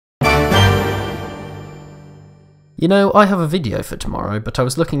You know, I have a video for tomorrow, but I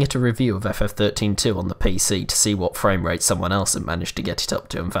was looking at a review of FF13.2 on the PC to see what frame rate someone else had managed to get it up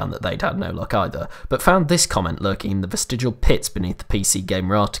to and found that they'd had no luck either, but found this comment lurking in the vestigial pits beneath the PC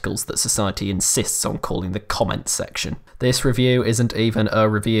Gamer articles that society insists on calling the comments section. This review isn't even a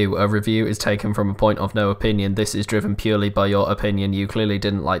review is taken from a point of no opinion. This is driven purely by your opinion. You clearly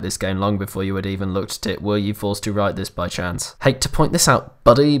didn't like this game long before you had even looked at it. Were you forced to write this by chance? Hate to point this out,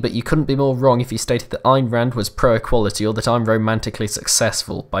 buddy, but you couldn't be more wrong if you stated that Ayn Rand was pro-equality or that I'm romantically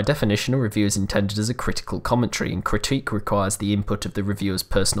successful. By definition, a review is intended as a critical commentary, and critique requires the input of the reviewer's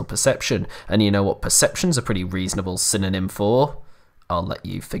personal perception, and you know what perception's a pretty reasonable synonym for? I'll let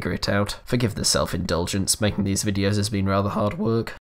you figure it out. Forgive the self-indulgence, making these videos has been rather hard work.